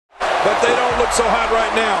but they don't look so hot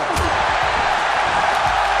right now.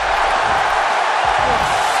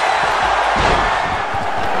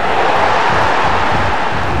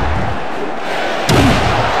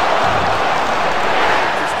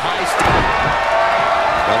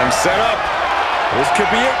 Got him set up. This could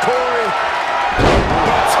be it, Corey.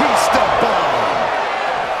 Batista bomb.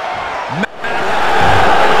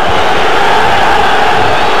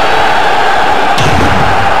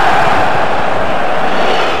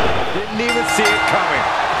 Didn't even see it coming.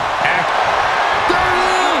 There it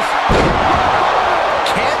is.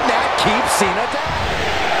 Can that keep Cena down?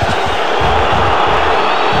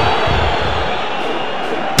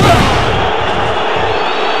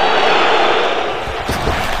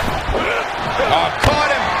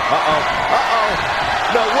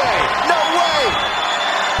 No way! No way!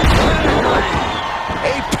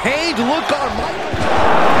 A pained look on Michael.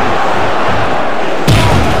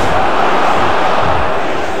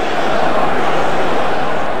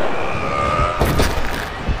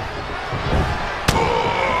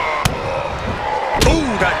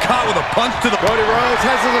 Ooh, got caught with a punch to the... Cody Rhodes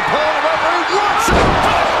has his opponent over. What's it?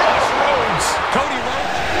 Rhodes. Cody Rhodes.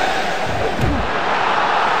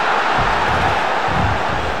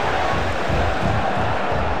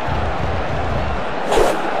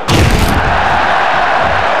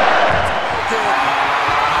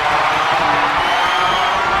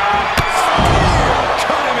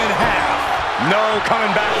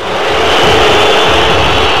 Coming back.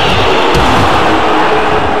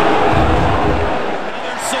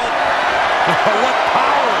 Another assault. What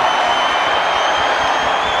power.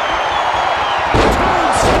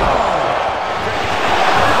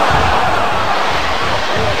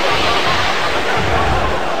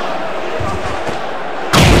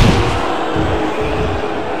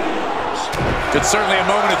 It's certainly a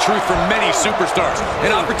moment of truth for many superstars.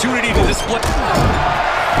 An opportunity to display.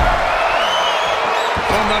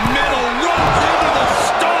 From the middle, runs into the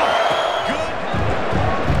stump. Good.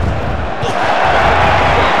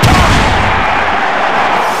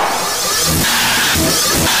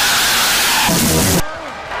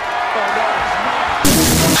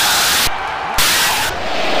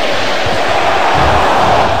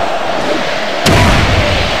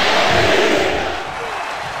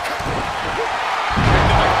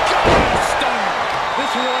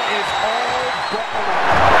 This one is all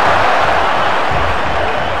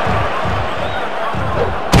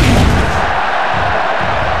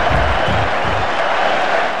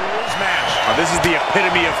but this is the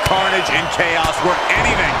epitome of carnage and chaos where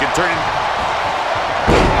anything can turn